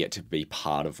year where you get to be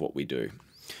part of what we do.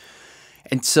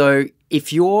 And so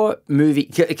if you're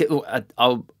moving,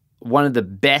 one of the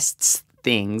best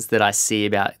things that I see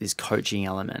about this coaching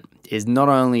element is not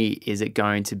only is it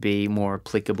going to be more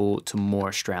applicable to more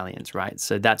Australians, right?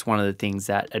 So that's one of the things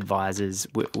that advisors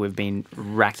we've been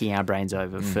racking our brains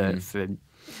over for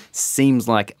seems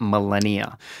like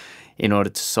millennia in order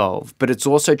to solve. But it's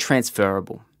also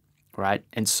transferable, right?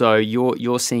 And so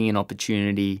you're seeing an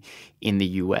opportunity in the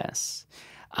US.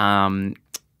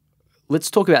 Let's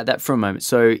talk about that for a moment.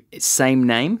 So same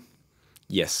name?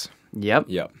 Yes. Yep.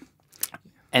 Yep.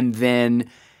 And then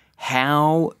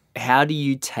how do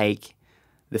you take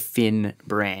the Finn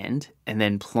brand and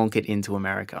then plonk it into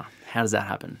America? How does that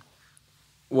happen?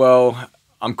 Well,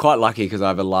 I'm quite lucky because I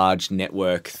have a large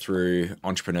network through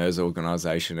Entrepreneurs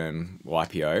Organisation and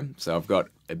YPO. So I've got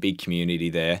a big community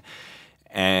there.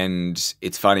 And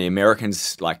it's funny,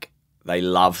 Americans, like, they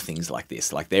love things like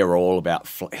this. Like, they're all about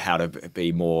how to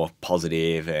be more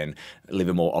positive and live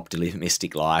a more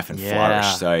optimistic life and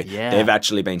flourish. So they've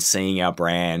actually been seeing our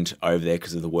brand over there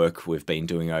because of the work we've been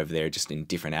doing over there, just in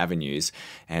different avenues.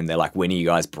 And they're like, when are you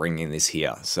guys bringing this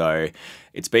here? So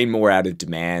it's been more out of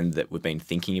demand that we've been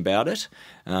thinking about it.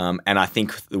 And I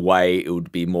think the way it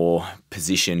would be more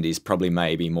positioned is probably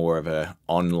maybe more of a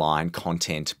online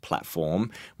content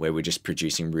platform where we're just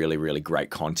producing really, really great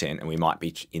content, and we might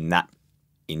be in that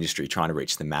industry trying to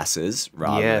reach the masses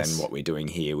rather than what we're doing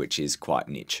here, which is quite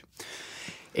niche.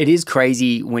 It is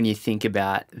crazy when you think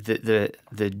about the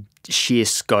sheer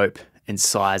scope and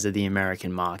size of the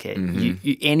American market.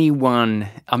 Anyone,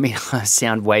 I mean, I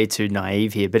sound way too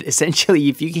naive here, but essentially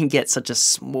if you can get such a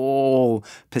small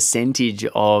percentage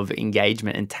of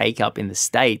engagement and take up in the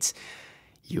States,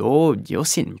 you're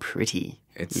sitting pretty.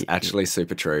 It's actually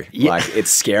super true. Like,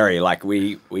 it's scary. Like,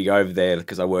 we go over there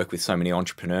because I work with so many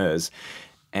entrepreneurs,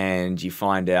 and you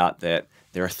find out that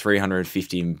they're a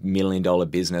 $350 million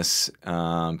business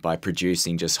by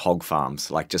producing just hog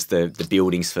farms, like just the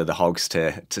buildings for the hogs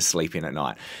to sleep in at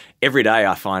night. Every day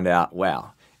I find out,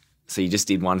 wow, so you just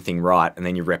did one thing right, and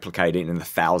then you replicate it in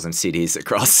 1,000 cities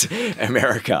across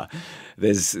America.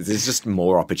 There's just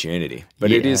more opportunity.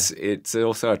 But it's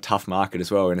also a tough market as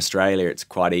well. In Australia, it's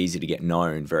quite easy to get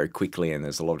known very quickly, and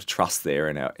there's a lot of trust there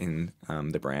in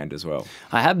the brand as well.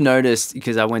 I have noticed,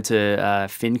 because I went to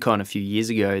FinCon a few years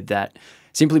ago, that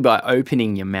simply by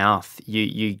opening your mouth,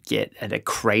 you get a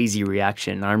crazy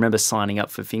reaction. I remember signing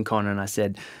up for FinCon, and I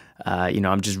said,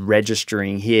 I'm just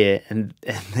registering here. And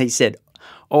they said,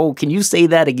 oh, can you say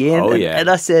that again? Oh, yeah. And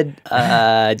I said,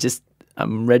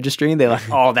 I'm registering. They're like,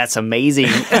 oh, that's amazing.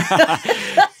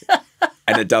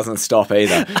 And it doesn't stop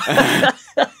either.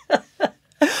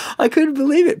 I couldn't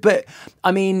believe it. But,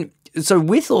 I mean, so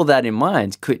with all that in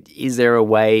mind, is there a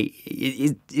way,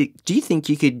 do you think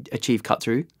you could achieve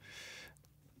cut-through?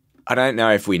 I don't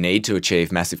know if we need to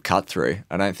achieve massive cut-through.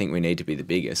 I don't think we need to be the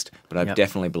biggest, but I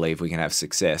definitely believe we can have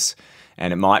success.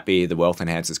 And it might be the Wealth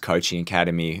Enhancers Coaching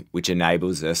Academy, which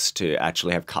enables us to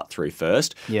actually have cut-through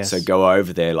first. Yes. So go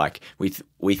over there. Like,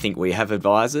 we think we have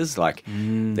advisors. Like,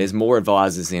 there's more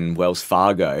advisors in Wells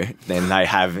Fargo than they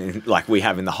have we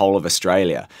have in the whole of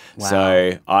Australia. Wow.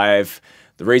 So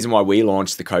the reason why we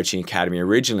launched the Coaching Academy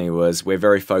originally was we're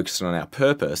very focused on our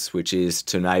purpose, which is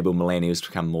to enable millennials to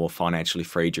become more financially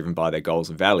free, driven by their goals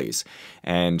and values.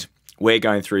 And we're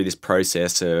going through this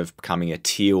process of becoming a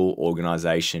teal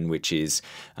organization, which is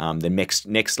the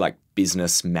next like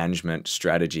business management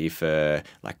strategy for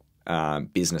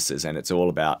businesses. And it's all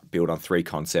about built on 3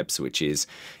 concepts, which is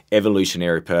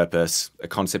evolutionary purpose, a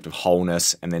concept of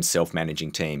wholeness, and then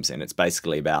self-managing teams. And it's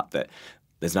basically about that.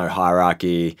 There's no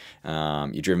hierarchy,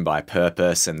 you're driven by a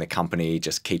purpose, and the company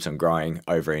just keeps on growing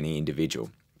over any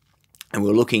individual. And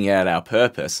we're looking at our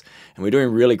purpose, and we're doing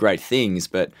really great things,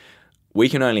 but we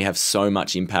can only have so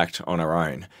much impact on our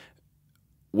own.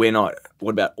 What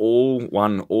about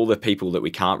all the people that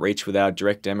we can't reach with our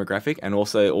direct demographic, and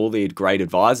also all the great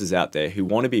advisors out there who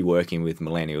want to be working with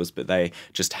millennials, but they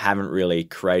just haven't really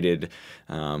created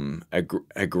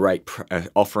a great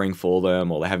offering for them,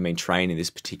 or they haven't been trained in this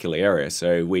particular area.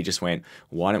 So we just went,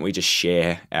 why don't we just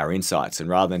share our insights? And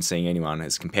rather than seeing anyone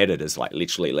as competitors, like,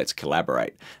 literally, let's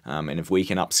collaborate. And if we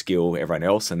can upskill everyone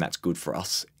else, then that's good for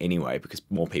us anyway, because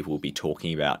more people will be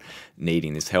talking about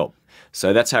needing this help.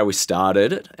 So that's how we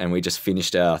started it, and we just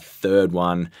finished our 3rd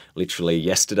one literally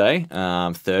yesterday,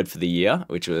 3rd for the year,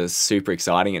 which was super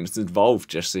exciting, and it's evolved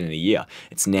just in a year.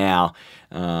 It's now,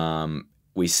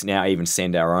 we now even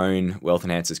send our own Wealth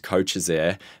Enhancers coaches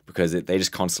there, because they're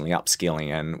just constantly upskilling,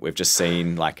 and we've just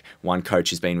seen, like, one coach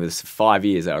who's been with us for 5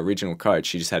 years, our original coach.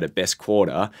 She just had her best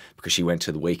quarter because she went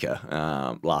to the weaker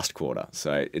last quarter.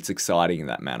 So it's exciting in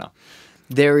that manner.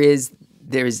 There is,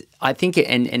 I think,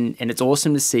 and it's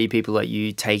awesome to see people like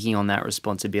you taking on that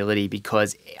responsibility,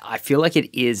 because I feel like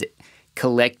it is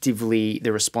collectively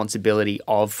the responsibility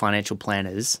of financial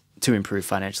planners to improve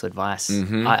financial advice.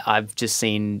 I've just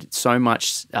seen so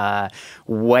much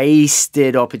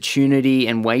wasted opportunity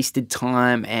and wasted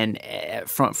time, and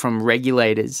from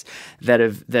regulators that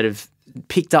have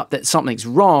picked up that something's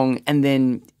wrong, and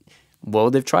then, well,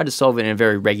 they've tried to solve it in a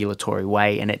very regulatory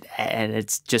way, and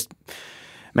it's just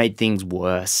made things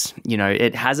worse. You know,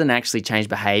 it hasn't actually changed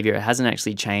behavior. It hasn't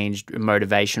actually changed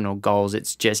motivational goals.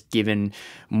 It's just given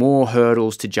more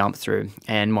hurdles to jump through.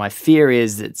 And my fear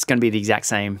is it's going to be the exact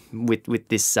same with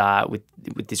this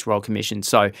Royal Commission.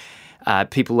 So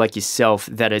people like yourself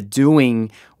that are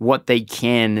doing what they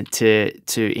can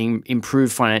to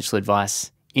improve financial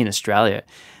advice in Australia.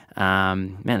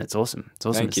 Man, it's awesome. It's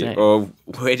awesome. Thank you. Well,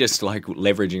 we're just like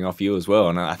leveraging off you as well.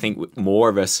 And I think more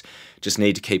of us just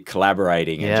need to keep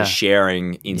collaborating and just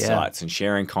sharing insights and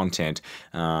sharing content,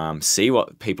 see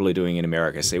what people are doing in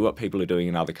America, see what people are doing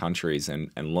in other countries,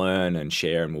 and learn and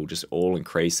share, and we'll just all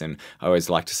increase. And I always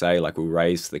like to say, like, we'll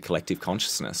raise the collective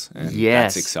consciousness. And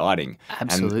that's exciting.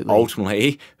 Absolutely. And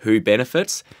ultimately, who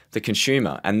benefits? The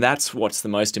consumer. And that's what's the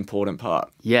most important part.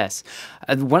 Yes.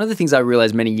 One of the things I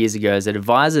realized many years ago is that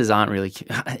advisors aren't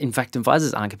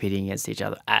competing against each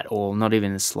other at all, not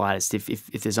even the slightest,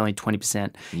 if there's only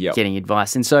 20% getting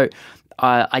advice. And so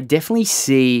I definitely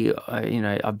see,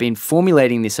 I've been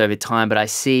formulating this over time, but I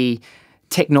see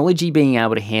technology being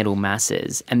able to handle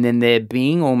masses, and then there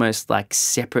being almost like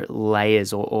separate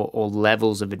layers or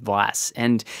levels of advice,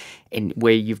 and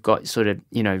where you've got sort of,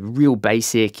 real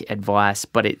basic advice,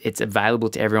 but it's available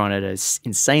to everyone at an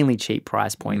insanely cheap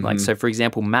price point. Like, so for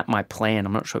example, Map My Plan,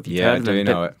 I'm not sure if you've heard of them. Yeah, I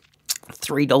do know it.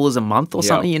 $3 a month or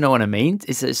something, you know what I mean?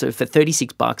 So for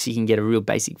 $36 you can get a real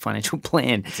basic financial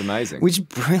plan. It's amazing. Which is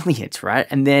brilliant, right?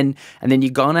 And then you're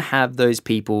going to have those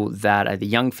people that are the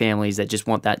young families that just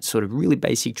want that sort of really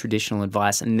basic traditional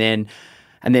advice. And then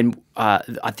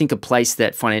I think a place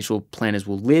that financial planners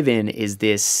will live in is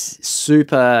this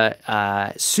super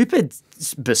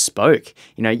bespoke.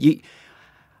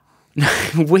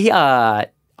 We are,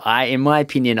 in my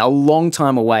opinion, a long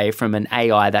time away from an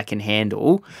AI that can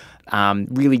handle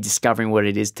really discovering what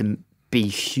it is to be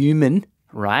human,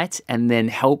 right? And then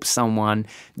help someone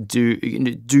do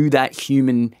that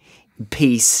human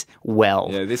piece well.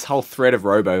 Yeah, this whole thread of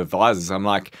robo-advisors, I'm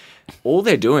like, all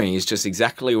they're doing is just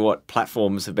exactly what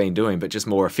platforms have been doing, but just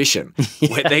more efficient.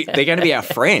 They're going to be our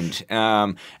friend.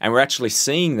 And we're actually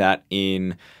seeing that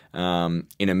in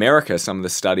America, some of the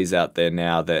studies out there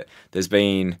now, that there's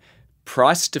been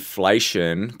price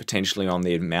deflation potentially on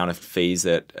the amount of fees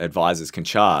that advisors can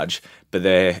charge, but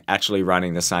they're actually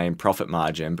running the same profit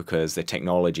margin because their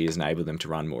technology has enabled them to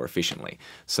run more efficiently.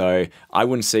 So I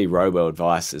wouldn't see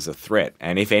robo-advice as a threat.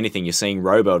 And if anything, you're seeing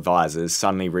robo-advisors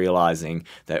suddenly realizing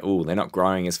that, they're not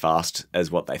growing as fast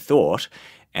as what they thought.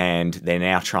 And they're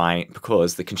now trying,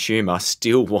 because the consumer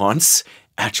still wants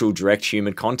actual direct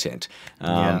human content.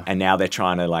 And now they're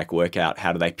trying to work out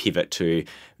how do they pivot to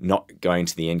not going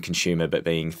to the end consumer, but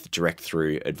being direct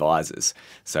through advisors.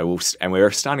 So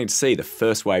we're starting to see the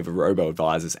first wave of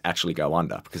robo-advisors actually go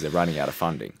under because they're running out of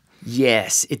funding.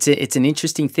 Yes, it's an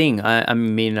interesting thing. I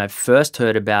mean, I first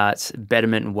heard about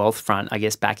Betterment and Wealthfront, I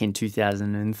guess, back in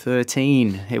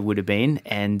 2013, it would have been.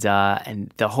 And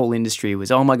the whole industry was,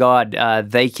 oh my God,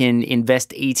 they can invest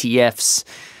ETFs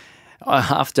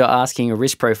after asking a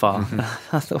risk profile.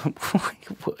 I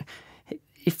thought,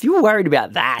 if you're worried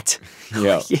about that,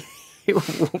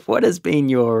 what has been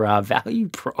your value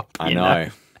prop? I know.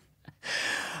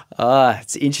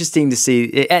 It's interesting to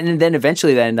see. And then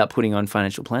eventually they end up putting on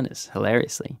financial planners,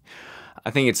 hilariously. I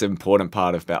think it's an important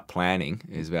part about planning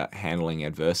is about handling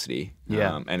adversity.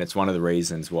 And it's one of the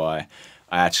reasons why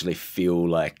I actually feel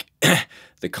like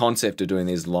the concept of doing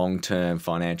these long-term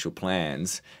financial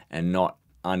plans and not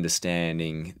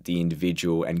understanding the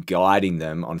individual and guiding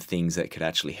them on things that could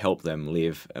actually help them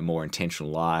live a more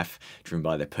intentional life driven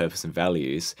by their purpose and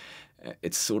values,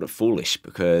 it's sort of foolish,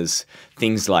 because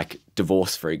things like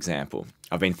divorce, for example,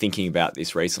 I've been thinking about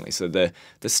this recently. So the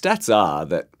stats are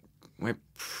that we're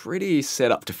pretty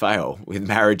set up to fail with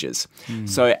marriages.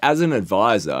 So as an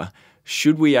advisor,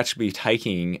 should we actually be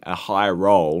taking a higher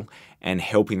role and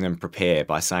helping them prepare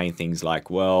by saying things like,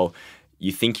 well,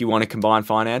 you think you want to combine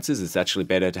finances, it's actually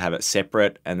better to have it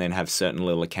separate and then have certain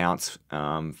little accounts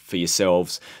for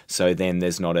yourselves, so then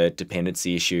there's not a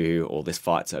dependency issue or there's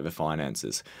fights over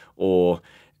finances. Or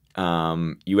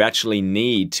you actually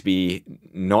need to be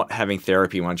not having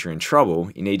therapy once you're in trouble.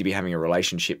 You need to be having a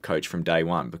relationship coach from day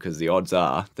one, because the odds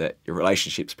are that your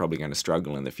relationship's probably going to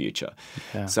struggle in the future.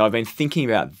 Yeah. So I've been thinking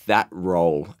about that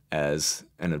role as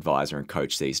an advisor and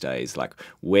coach these days. Like,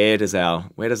 where does our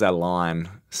line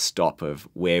stop of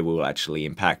where we'll actually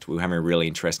impact? We're having a really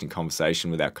interesting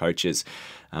conversation with our coaches.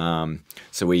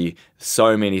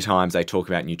 So many times they talk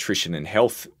about nutrition and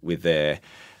health with their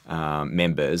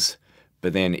members.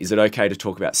 But then, is it okay to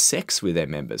talk about sex with their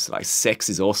members? Like, sex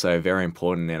is also very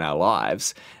important in our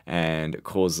lives, and it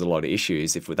causes a lot of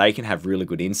issues. If they can have really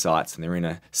good insights and they're in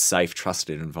a safe,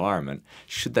 trusted environment,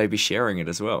 should they be sharing it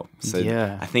as well? So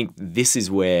Yeah. I think this is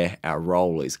where our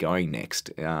role is going next.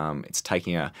 It's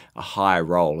taking a higher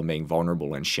role and being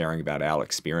vulnerable and sharing about our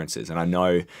experiences. And I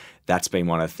know that's been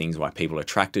one of the things why people are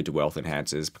attracted to Wealth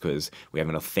Enhancers, because we have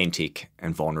an authentic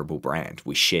and vulnerable brand.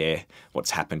 We share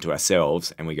what's happened to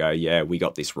ourselves and we go, yeah, we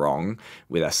got this wrong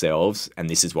with ourselves, and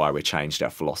this is why we changed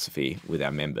our philosophy with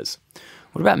our members.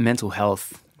 What about mental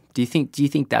health? Do you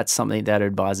think that's something that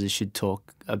advisors should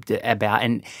talk about,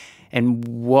 and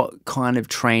what kind of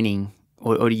training,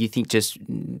 or do you think just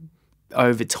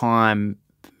over time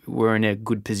we're in a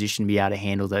good position to be able to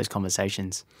handle those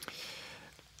conversations?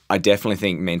 I definitely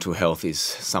think mental health is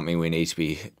something we need to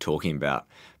be talking about,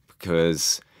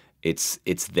 because it's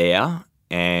there,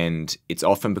 and it's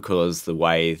often because the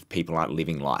way people aren't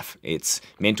living life. It's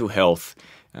mental health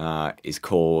is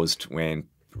caused when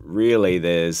really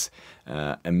there's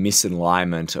a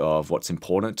misalignment of what's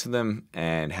important to them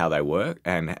and how they work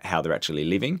and how they're actually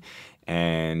living,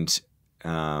 and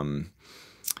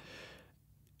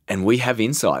we have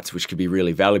insights which could be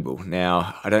really valuable.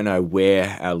 Now, I don't know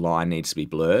where our line needs to be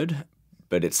blurred,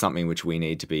 but it's something which we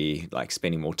need to be like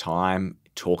spending more time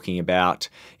talking about.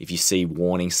 If you see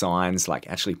warning signs, like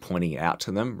actually pointing it out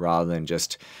to them rather than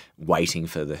just waiting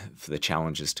for the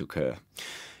challenges to occur.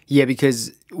 Yeah,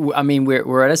 because I mean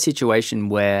we're at a situation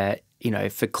where, you know,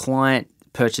 if a client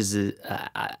purchases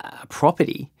a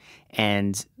property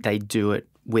and they do it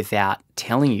without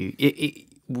telling you,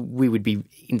 we would be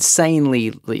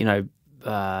insanely, you know,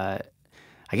 I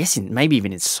guess maybe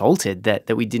even insulted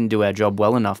that we didn't do our job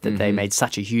well enough, that they made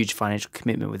such a huge financial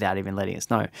commitment without even letting us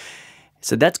know.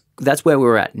 So that's where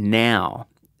we're at now.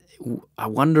 I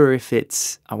wonder if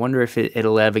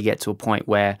it'll ever get to a point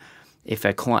where, if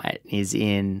a client is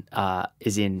in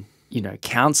you know,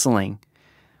 counseling,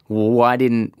 why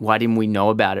didn't we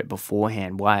know about it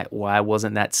beforehand? Why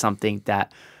wasn't that something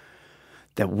that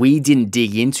we didn't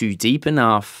dig into deep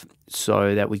enough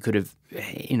so that we could have,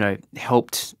 you know,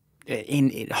 helped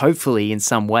hopefully in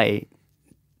some way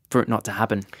for it not to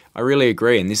happen? I really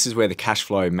agree, and this is where the cash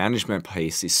flow management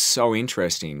piece is so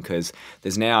interesting, because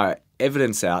there's now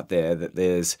evidence out there that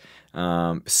there's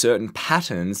certain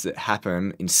patterns that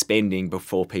happen in spending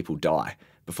before people die,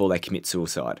 before they commit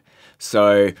suicide.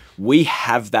 So we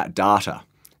have that data.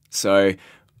 So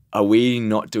are we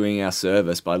not doing our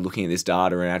service by looking at this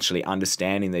data and actually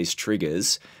understanding these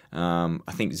triggers? I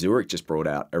think Zurich just brought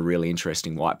out a really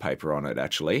interesting white paper on it,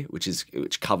 actually,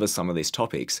 which covers some of these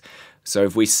topics. So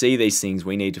if we see these things,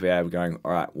 we need to be able to go,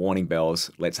 all right, warning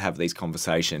bells, let's have these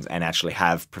conversations and actually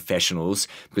have professionals,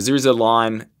 because there is a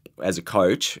line as a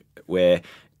coach where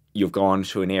you've gone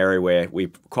to an area where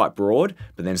we're quite broad,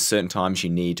 but then certain times you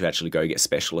need to actually go get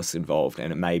specialists involved.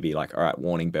 And it may be like, all right,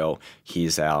 warning bell,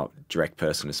 here's our direct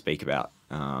person to speak about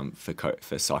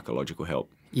for psychological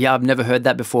help. Yeah, I've never heard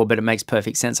that before, but it makes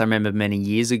perfect sense. I remember many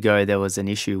years ago there was an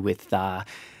issue with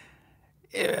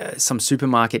some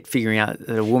supermarket figuring out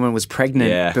that a woman was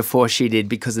pregnant before she did,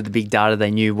 because of the big data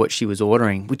they knew what she was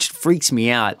ordering, which freaks me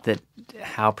out, that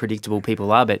how predictable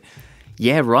people are. But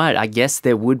yeah, right, I guess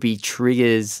there would be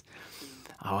triggers.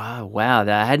 Oh, wow,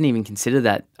 I hadn't even considered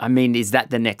that. I mean, is that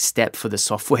the next step for the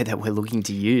software that we're looking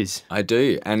to use? I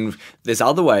do. And there's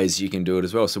other ways you can do it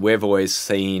as well. So we've always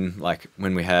seen, like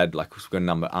when we had, like we've got a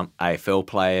number of AFL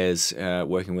players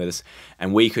working with us,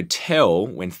 and we could tell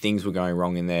when things were going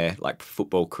wrong in their like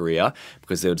football career,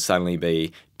 because there would suddenly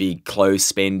be big clothes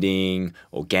spending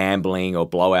or gambling or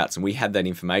blowouts, and we had that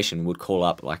information. We'd call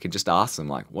up, like, and just ask them,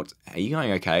 like, are you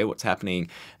going okay? What's happening?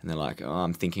 And they're like, oh,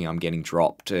 I'm thinking I'm getting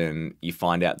dropped, and you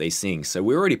find out these things. So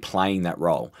we're already playing that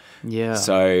role. Yeah.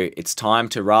 So it's time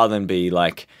to, rather than be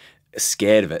like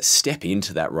scared of it, step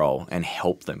into that role and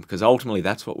help them, because ultimately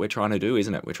that's what we're trying to do,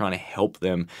 isn't it? We're trying to help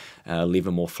them live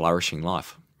a more flourishing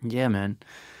life. Yeah, man.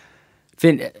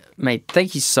 Finn, mate,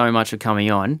 thank you so much for coming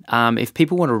on. If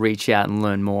people want to reach out and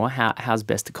learn more, how's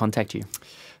best to contact you?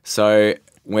 So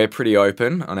we're pretty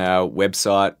open. On our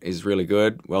website is really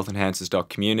good,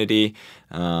 wealthenhancers.community.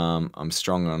 I'm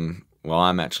strong on well,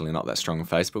 I'm actually not that strong on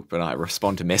Facebook, but I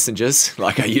respond to messages.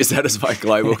 Like I use that as my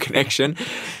global connection.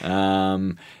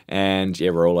 And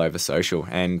yeah, we're all over social.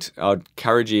 And I'd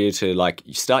encourage you to like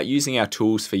start using our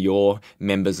tools for your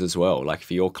members as well, like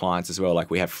for your clients as well.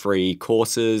 Like we have free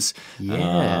courses. We've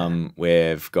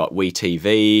got WeTV.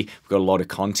 We've got a lot of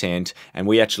content, and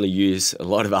we actually use a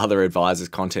lot of other advisors'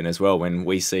 content as well. When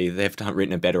we see they've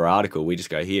written a better article, we just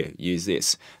go, here, use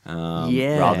this,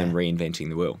 rather than reinventing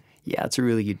the wheel. Yeah, that's a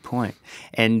really good point.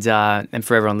 And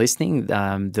for everyone listening,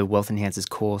 the Wealth Enhancers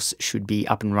course should be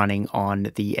up and running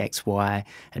on the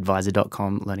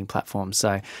xyadvisor.com learning platform.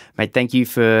 So, mate, thank you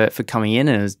for coming in.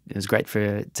 And it was great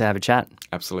to have a chat.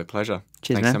 Absolute pleasure.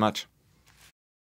 Cheers, Thanks man. so much.